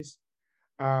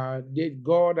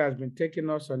God has been taking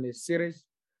us on a series.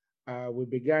 We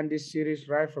began this series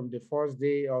right from the first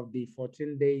day of the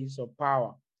 14 days of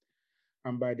power.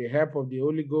 And by the help of the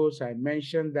Holy Ghost, I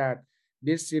mentioned that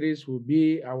this series will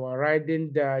be our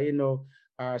riding,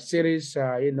 series,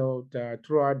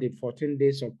 throughout the 14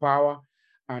 days of power.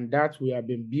 And that we have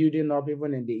been building up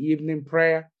even in the evening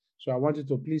prayer. So I want you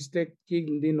to please take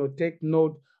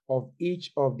note of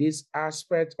each of these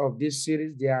aspects of this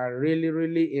series. They are really,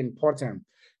 really important.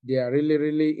 They are really,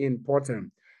 really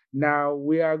important. Now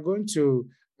we are going to,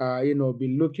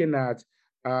 be looking at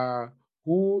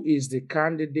who is the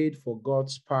candidate for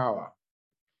God's power.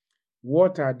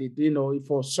 What are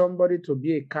for somebody to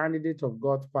be a candidate of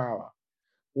God's power?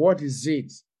 What is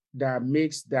it that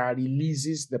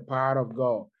releases the power of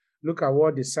God? Look at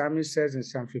what the psalmist says in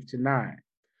Psalm 59.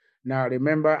 Now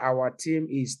remember, our theme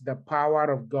is the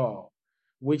power of God,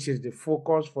 which is the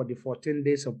focus for the 14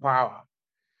 days of power.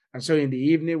 And so in the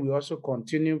evening, we also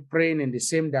continue praying in the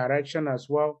same direction as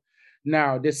well.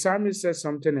 Now, the psalmist says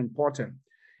something important.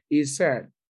 He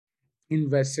said in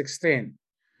verse 16,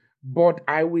 "But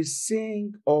I will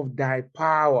sing of thy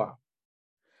power."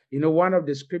 One of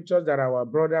the scriptures that our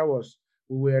brother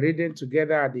we were reading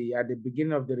together at the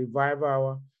beginning of the revival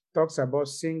hour talks about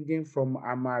singing from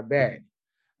my bed.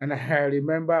 And I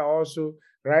remember also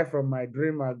right from my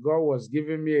dream, God was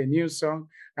giving me a new song,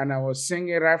 and I was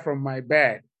singing right from my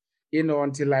bed,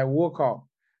 until I woke up.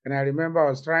 And I remember I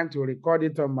was trying to record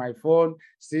it on my phone,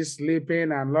 still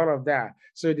sleeping and all of that.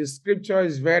 So the scripture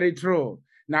is very true.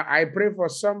 Now I pray for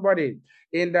somebody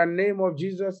in the name of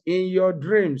Jesus, in your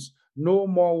dreams, no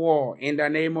more war in the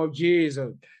name of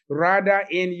Jesus. Rather,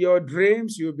 in your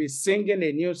dreams, you'll be singing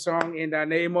a new song in the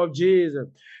name of Jesus.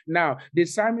 Now, the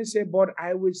psalmist said, "But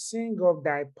I will sing of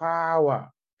thy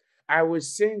power. I will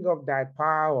sing of thy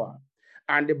power."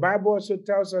 And the Bible also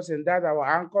tells us in that our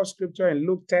anchor scripture in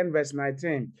Luke 10, verse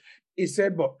 19, he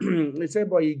said, but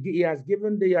he has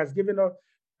given us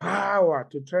power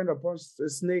to tread upon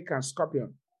snake and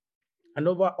scorpion and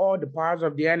over all the powers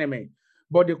of the enemy.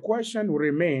 But the question will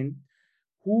remain,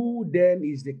 who then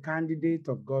is the candidate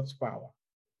of God's power?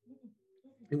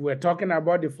 If we're talking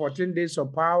about the 14 days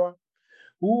of power,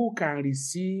 who can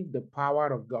receive the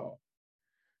power of God?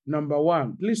 Number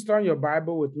one, please turn your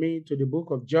Bible with me to the book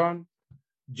of John,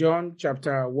 John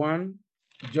chapter 1,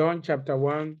 John chapter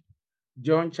 1,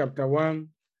 John chapter 1.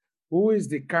 Who is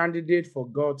the candidate for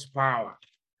God's power?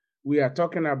 We are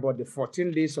talking about the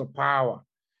 14 days of power.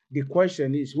 The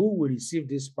question is, who will receive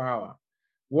this power?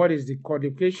 What is the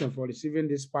qualification for receiving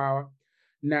this power?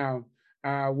 Now,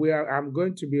 I'm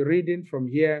going to be reading from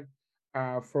here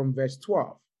from verse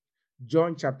 12.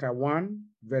 John chapter 1,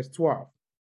 verse 12.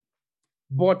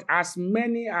 "But as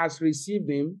many as received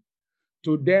him,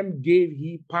 to them gave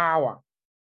he power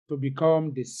to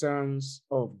become the sons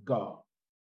of God,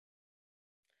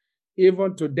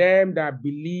 even to them that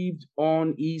believed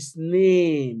on his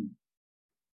name."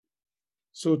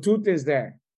 So two things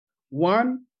there.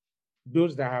 One,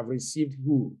 those that have received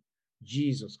who?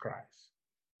 Jesus Christ.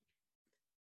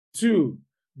 Two,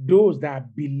 those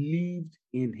that believed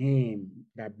in him,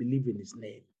 that believe in his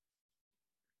name.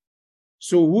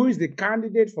 So who is the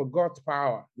candidate for God's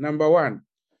power? Number one,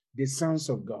 the sons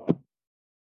of God.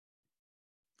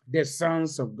 The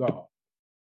sons of God.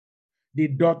 The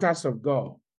daughters of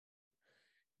God.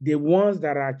 The ones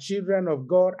that are children of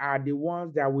God are the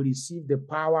ones that will receive the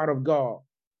power of God.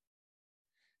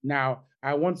 Now,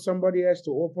 I want somebody else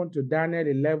to open to Daniel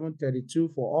 11:32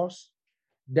 for us.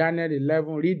 Daniel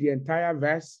 11, read the entire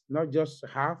verse, not just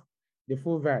half, the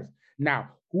full verse.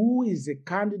 Now, who is the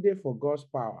candidate for God's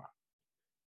power?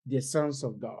 The sons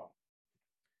of God.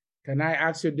 Can I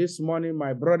ask you this morning,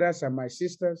 my brothers and my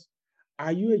sisters,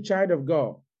 are you a child of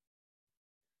God?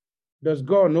 Does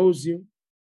God knows you?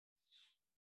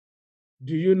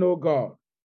 Do you know God?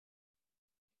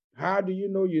 How do you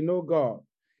know God?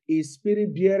 His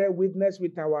spirit beareth witness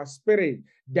with our spirit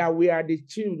that we are the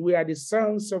children, we are the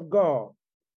sons of God.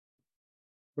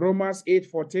 Romans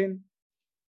 8:14,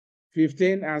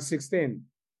 15, and 16.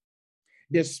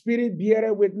 The spirit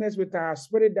beareth witness with our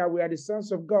spirit that we are the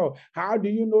sons of God. How do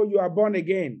you know you are born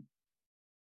again?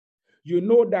 You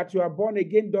know that you are born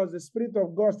again. Does the Spirit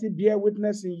of God still bear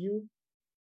witness in you?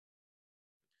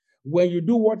 When you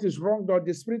do what is wrong, does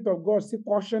the Spirit of God still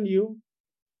caution you?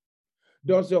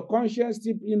 Does your conscience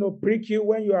still, prick you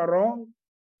when you are wrong?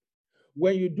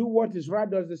 When you do what is right,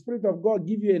 does the Spirit of God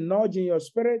give you a nudge in your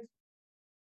spirit?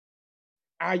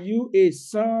 Are you a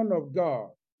son of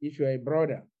God if you're a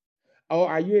brother? Or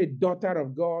are you a daughter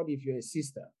of God if you're a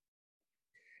sister?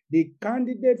 The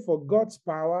candidate for God's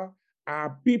power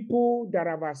are people that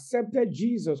have accepted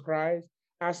Jesus Christ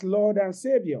as Lord and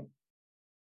Savior.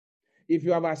 If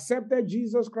you have accepted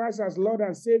Jesus Christ as Lord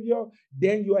and Savior,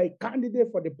 then you are a candidate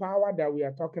for the power that we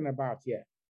are talking about here.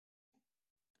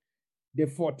 The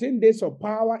 14 days of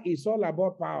power is all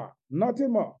about power,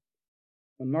 nothing more,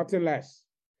 nothing less.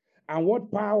 And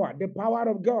what power? The power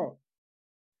of God.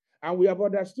 And we have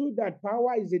understood that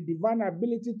power is a divine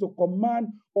ability to command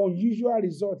unusual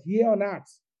results here on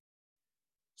earth.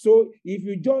 So if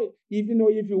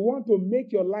you want to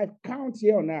make your life count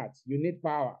here on earth, you need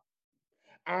power.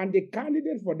 And the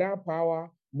candidate for that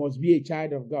power must be a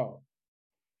child of God.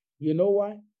 You know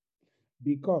why?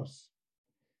 Because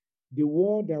the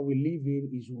world that we live in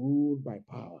is ruled by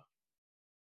power.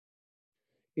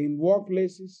 In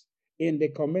workplaces, in the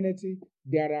community,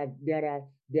 there are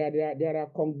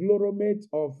conglomerates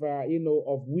of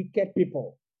of wicked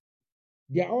people.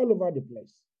 They are all over the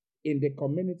place. In the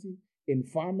community, in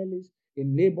families,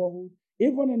 in neighborhoods,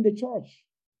 even in the church.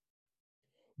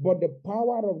 But the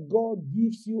power of God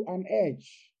gives you an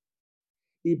edge.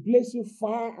 It places you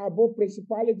far above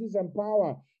principalities and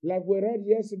power, like we read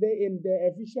yesterday in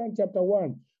the Ephesians chapter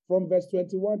 1, from verse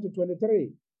 21 to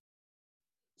 23.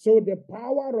 So the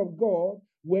power of God,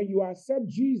 when you accept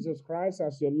Jesus Christ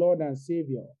as your Lord and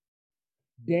Savior,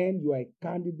 then you are a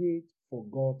candidate for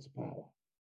God's power.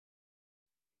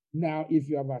 Now, if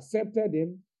you have accepted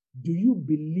Him, do you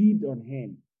believe on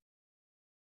Him?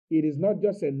 It is not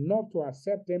just enough to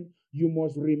accept Him, you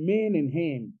must remain in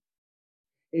Him.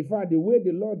 In fact, the way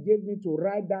the Lord gave me to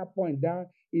write that point down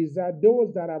is that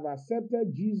those that have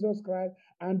accepted Jesus Christ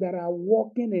and that are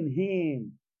walking in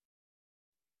Him.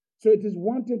 So it is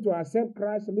one thing to accept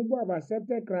Christ. Some people have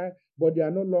accepted Christ, but they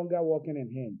are no longer walking in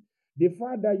Him. The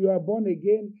fact that you are born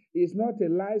again is not a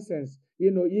license.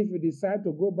 If you decide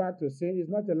to go back to sin, it's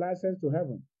not a license to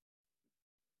heaven.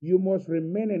 You must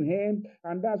remain in Him.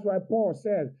 And that's why Paul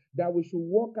says that we should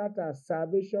walk out our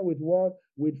salvation with what?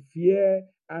 With fear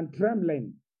and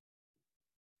trembling.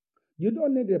 You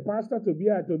don't need a pastor to be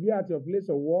at your place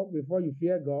of work before you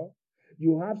fear God.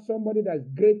 You have somebody that's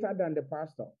greater than the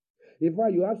pastor. In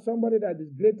fact, you have somebody that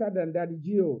is greater than Daddy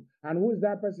Gio. And who is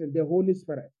that person? The Holy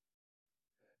Spirit.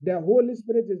 The Holy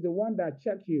Spirit is the one that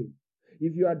checks you.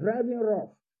 If you are driving rough,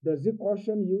 does He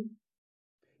caution you?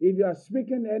 If you are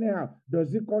speaking anyhow,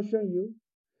 does He caution you?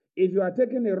 If you are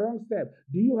taking a wrong step,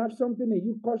 do you have something in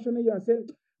you cautioning you and saying,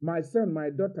 my son, my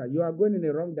daughter, you are going in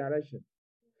the wrong direction?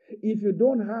 If you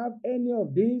don't have any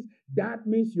of these, that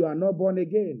means you are not born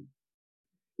again.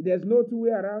 There's no two way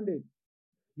around it.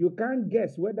 You can't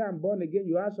guess whether I'm born again.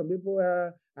 You ask some people,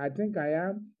 I think I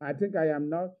am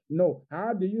not. No.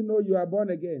 How do you know you are born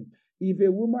again? If a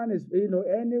woman is,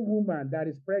 any woman that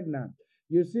is pregnant,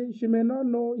 you see, she may not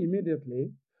know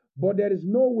immediately, but there is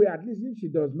no way, at least if she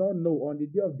does not know, on the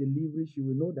day of delivery, she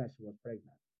will know that she was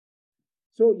pregnant.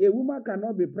 So a woman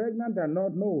cannot be pregnant and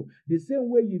not know. The same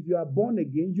way, if you are born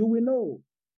again, you will know.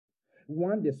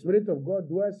 One, the Spirit of God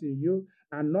dwells in you.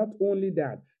 And not only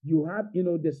that, you have,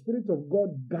 the Spirit of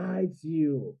God guides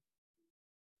you.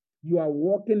 You are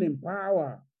walking in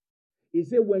power. He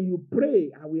said, when you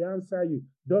pray, I will answer you.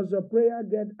 Does your prayer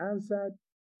get answered?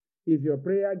 If your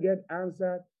prayer get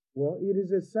answered, well, it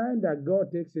is a sign that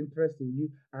God takes interest in you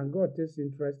and God takes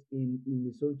interest in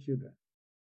His own children.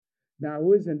 Now,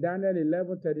 who is in Daniel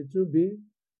 11:32b?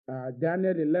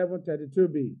 Daniel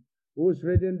 11:32b. Who's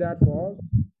reading that for us?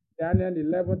 Daniel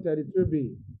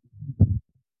 11:32b.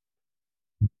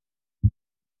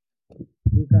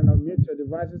 You can unmute your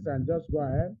devices and just go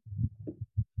ahead.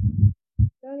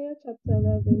 Daniel chapter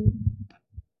 11,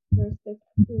 verse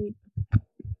 32.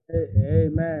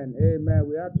 Amen. Amen.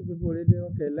 We have two people reading.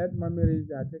 Okay, let mommy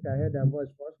read. I think I heard that voice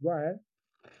first. Go ahead.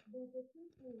 But the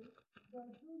people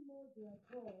that do know their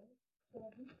God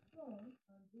shall be strong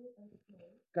and do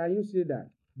exploits. Can you see that?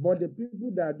 But the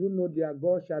people that do know their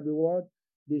God shall be what?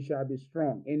 They shall be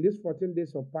strong. In these 14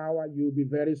 days of power, you'll be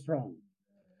very strong.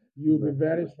 You'll be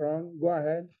very strong. Go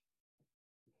ahead.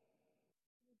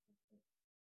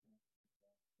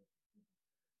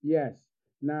 Yes.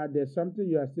 Now there's something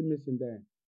you are still missing there.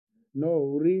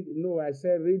 No, I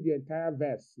said read the entire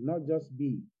verse, not just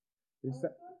B. And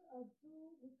such as do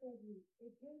wickedly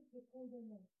against the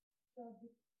covenant shall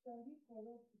he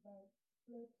corrupt by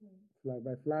flattery.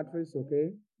 By flatteries,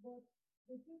 okay? But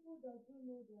the people that do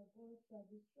know their God shall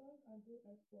be strong and do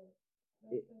exploits.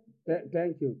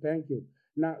 Thank you.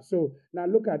 Now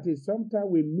look at it. Sometimes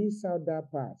we miss out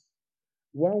that part.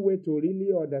 One way to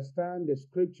really understand the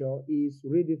scripture is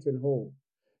read it in whole.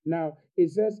 Now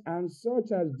it says, and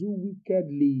such as do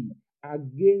wickedly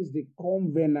against the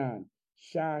covenant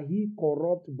shall he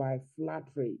corrupt by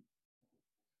flattery.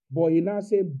 But he now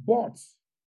say, but.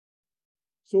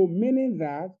 So meaning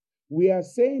that We are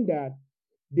saying that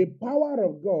the power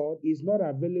of God is not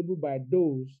available by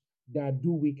those that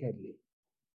do wickedly.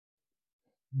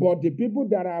 But the people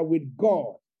that are with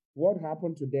God, what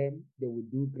happened to them? They will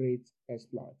do great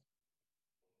exploits.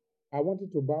 I want you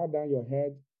to bow down your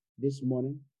head this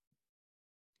morning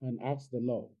and ask the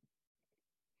Lord.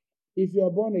 If you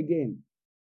are born again,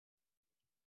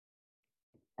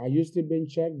 are you still being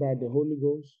checked by the Holy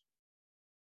Ghost?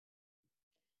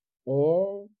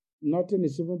 Or nothing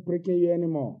is even pricking you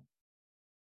anymore?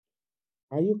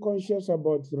 Are you conscious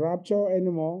about rapture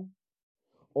anymore?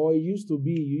 Or it used to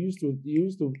be, you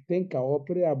used to think or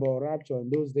pray about rapture in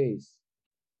those days?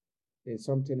 Then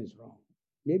something is wrong.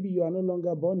 Maybe you are no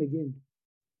longer born again.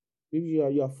 Maybe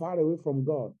you are far away from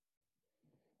God.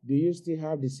 Do you still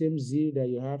have the same zeal that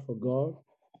you had for God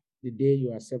the day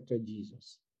you accepted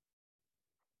Jesus?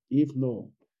 If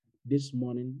no, this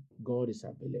morning, God is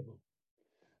available.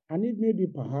 And it may be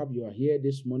perhaps you are here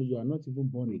this morning, you are not even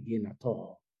born again at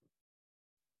all.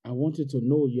 I want you to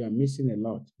know you are missing a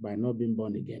lot by not being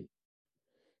born again.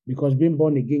 Because being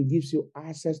born again gives you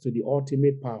access to the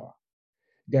ultimate power.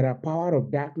 There are power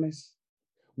of darkness.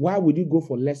 Why would you go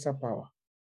for lesser power?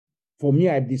 For me,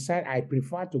 I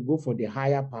prefer to go for the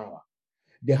higher power.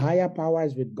 The higher power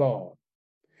is with God.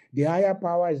 The higher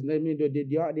power is,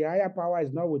 the higher power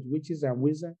is not with witches and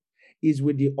wizards, it's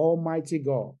with the Almighty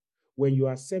God. When you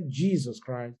accept Jesus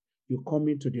Christ, you come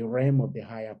into the realm of the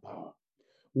higher power.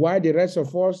 Why the rest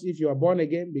of us, if you are born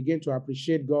again, begin to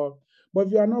appreciate God. But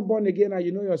if you are not born again and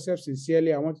you know yourself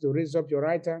sincerely, I want you to raise up your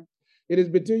right hand. It is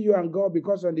between you and God,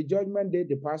 because on the judgment day,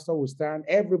 the pastor will stand,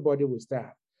 everybody will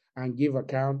stand and give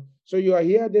account. So you are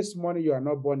here this morning, you are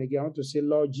not born again. I want to say,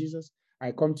 Lord Jesus,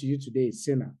 I come to you today a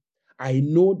sinner. I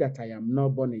know that I am not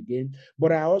born again,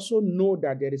 but I also know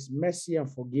that there is mercy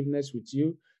and forgiveness with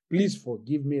you. Please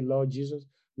forgive me, Lord Jesus.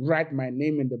 Write my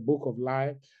name in the book of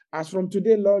life. As from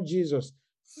today, Lord Jesus,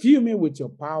 fill me with your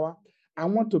power. I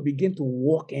want to begin to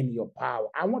walk in your power.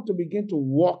 I want to begin to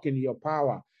walk in your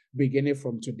power beginning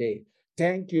from today.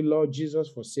 Thank you, Lord Jesus,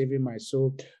 for saving my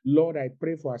soul. Lord, I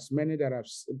pray for as many that have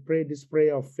prayed this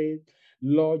prayer of faith.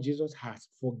 Lord Jesus, has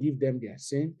forgive them their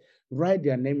sin. Write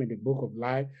their name in the book of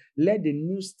life. Let the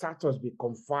new status be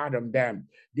conferred on them.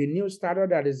 The new status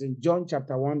that is in John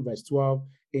chapter 1, verse 12.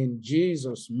 In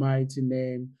Jesus' mighty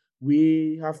name,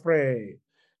 we have prayed.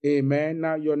 Amen.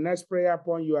 Now, your next prayer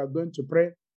point, you are going to pray.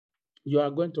 You are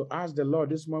going to ask the Lord.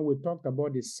 This morning, we talked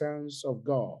about the sons of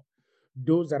God,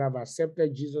 those that have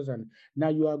accepted Jesus. And now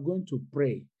you are going to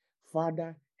pray,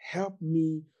 Father, help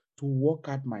me to walk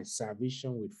out my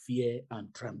salvation with fear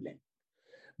and trembling.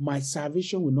 My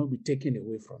salvation will not be taken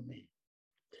away from me.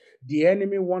 The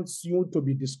enemy wants you to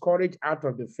be discouraged out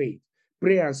of the faith.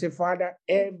 Pray and say, Father,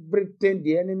 everything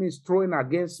the enemy is throwing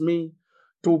against me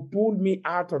to pull me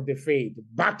out of the faith,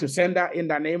 back to sender in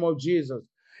the name of Jesus.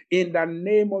 In the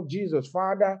name of Jesus,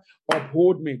 Father,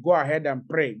 uphold me. Go ahead and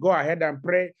pray. Go ahead and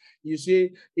pray. You see,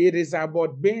 it is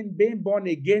about being born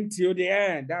again till the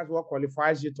end. That's what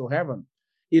qualifies you to heaven.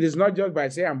 It is not just by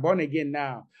saying, I'm born again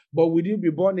now. But will you be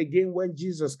born again when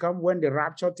Jesus comes, when the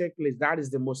rapture takes place? That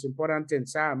is the most important thing.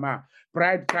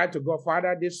 Pray to God,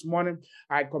 Father, this morning,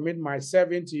 I commit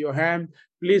myself into your hand.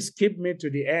 Please keep me to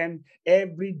the end.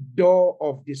 Every door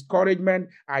of discouragement,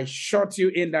 I shut you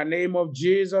in the name of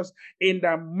Jesus. In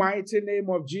the mighty name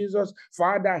of Jesus,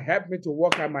 Father, help me to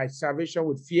walk out my salvation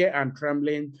with fear and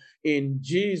trembling. In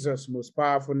Jesus' most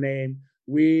powerful name,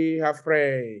 we have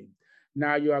prayed.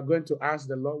 Now you are going to ask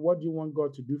the Lord, what do you want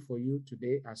God to do for you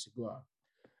today as you go out?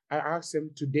 I asked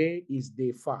him, today is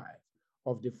day 5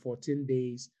 of the 14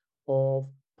 days of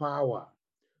power.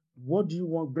 What do you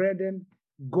want, brethren?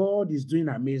 God is doing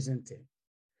amazing things.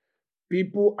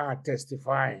 People are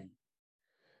testifying.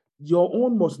 Your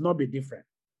own must not be different.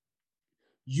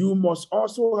 You must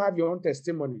also have your own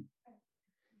testimony.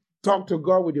 Talk to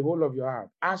God with the whole of your heart.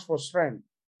 Ask for strength.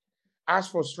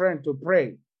 Ask for strength to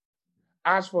pray.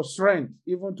 Ask for strength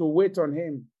even to wait on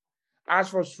him.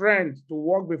 Ask for strength to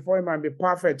walk before him and be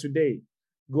perfect today.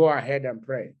 Go ahead and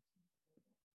pray.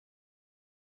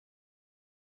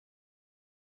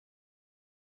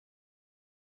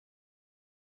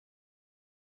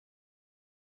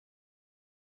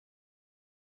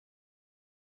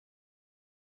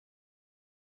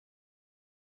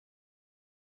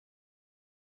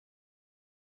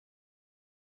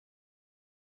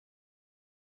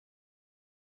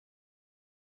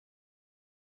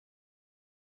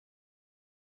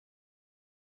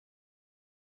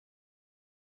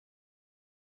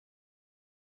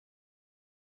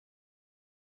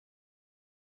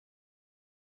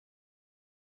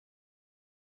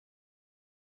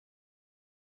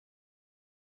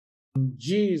 In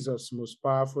Jesus' most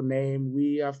powerful name,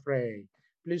 we have prayed.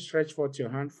 Please stretch forth your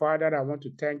hand. Father, I want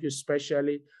to thank you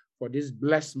especially for this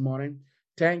blessed morning.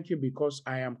 Thank you because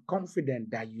I am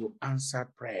confident that you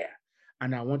answered prayer.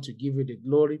 And I want to give you the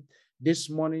glory. This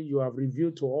morning, you have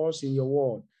revealed to us in your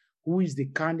word who is the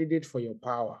candidate for your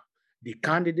power. The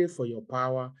candidate for your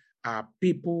power are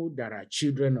people that are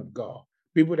children of God,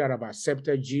 people that have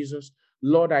accepted Jesus.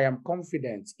 Lord, I am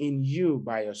confident in you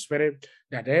by your Spirit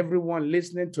that everyone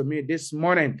listening to me this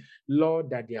morning, Lord,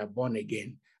 that they are born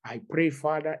again. I pray,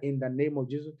 Father, in the name of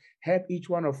Jesus, help each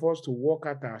one of us to walk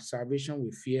out our salvation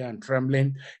with fear and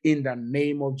trembling in the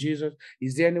name of Jesus.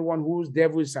 Is there anyone whose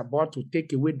devil is about to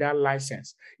take away that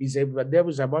license? Is the devil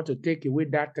is about to take away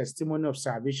that testimony of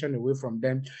salvation away from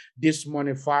them? This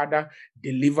morning, Father,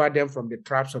 deliver them from the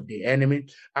traps of the enemy.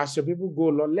 As your people go,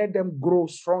 Lord, let them grow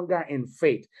stronger in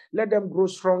faith. Let them grow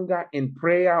stronger in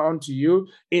prayer unto you.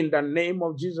 In the name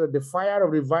of Jesus, the fire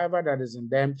of revival that is in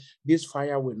them, this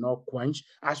fire will not quench.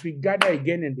 As we gather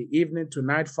again in the evening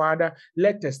tonight, Father,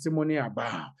 let testimony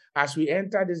abound. As we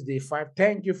enter this day 5,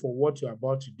 thank you for what you're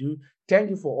about to do.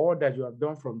 Thank you for all that you have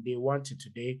done from day 1 to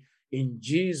today. In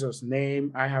Jesus'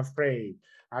 name, I have prayed.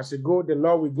 As you go, the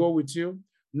Lord will go with you.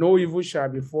 No evil shall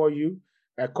befall you.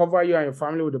 I cover you and your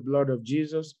family with the blood of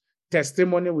Jesus.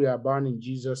 Testimony will abound in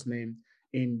Jesus' name.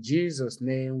 In Jesus'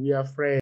 name, we are prayed.